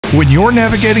When you're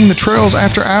navigating the trails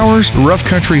after hours, Rough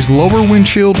Country's Lower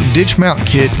Windshield Ditch Mount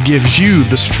Kit gives you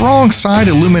the strong side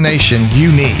illumination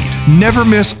you need. Never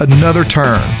miss another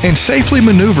turn and safely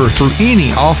maneuver through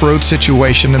any off-road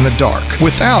situation in the dark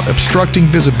without obstructing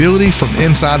visibility from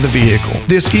inside the vehicle.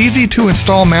 This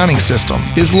easy-to-install mounting system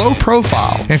is low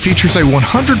profile and features a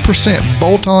 100%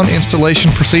 bolt-on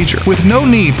installation procedure with no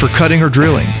need for cutting or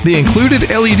drilling. The included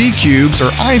LED cubes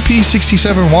are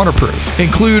IP67 Waterproof,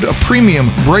 include a premium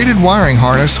braided wiring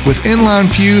harness with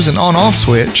inline fuse and on-off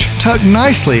switch, tucked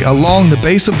nicely along the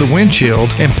base of the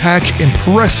windshield and pack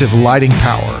impressive lighting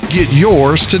power. Get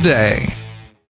yours today.